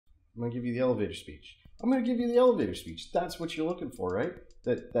I'm gonna give you the elevator speech. I'm gonna give you the elevator speech. That's what you're looking for, right?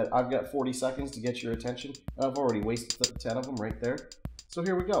 That I've got 40 seconds to get your attention, and I've already wasted 10 of them right there. So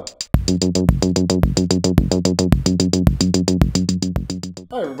here we go.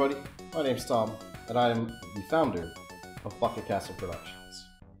 Hi everybody, my name's Tom, and I'm the founder of Bucket Castle Productions.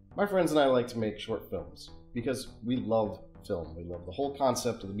 My friends and I like to make short films because we love film. We love the whole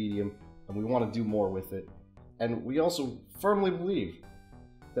concept of the medium, and we want to do more with it. And we also firmly believe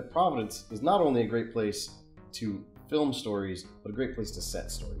that Providence is not only a great place to film stories, but a great place to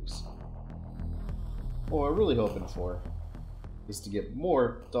set stories. What we're really hoping for is to get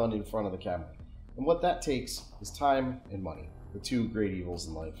more done in front of the camera. And what that takes is time and money, the two great evils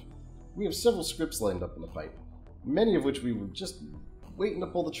in life. We have several scripts lined up in the pipe, many of which we were just waiting to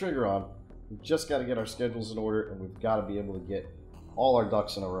pull the trigger on. We've just got to get our schedules in order, and we've got to be able to get all our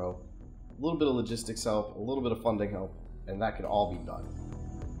ducks in a row. A little bit of logistics help, a little bit of funding help, and that can all be done.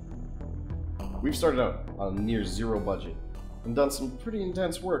 We've started out on a near zero budget and done some pretty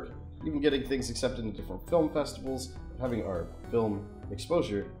intense work, even getting things accepted in different film festivals, having our film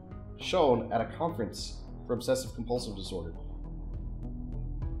exposure shown at a conference for obsessive compulsive disorder.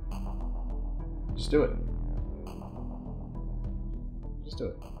 Just do it. Just do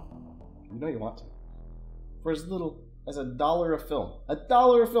it. You know you want to. For as little as $1 a film.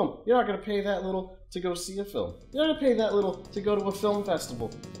 $1 a film! You're not going to pay that little to go see a film. You're not going to pay that little to go to a film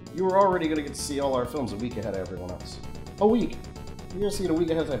festival. You were already going to get to see all our films a week ahead of everyone else. A week! You're going to see it a week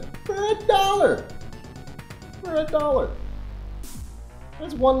ahead of time. For $1! For $1!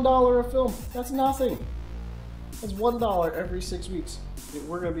 That's $1 a film. That's nothing. That's $1 every 6 weeks.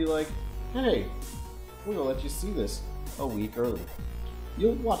 We're going to be like, hey, we're going to let you see this a week early.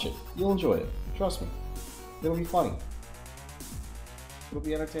 You'll watch it. You'll enjoy it. Trust me. It'll be funny. It'll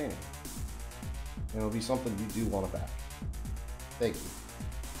be entertaining. And it'll be something you do want to back. Thank you.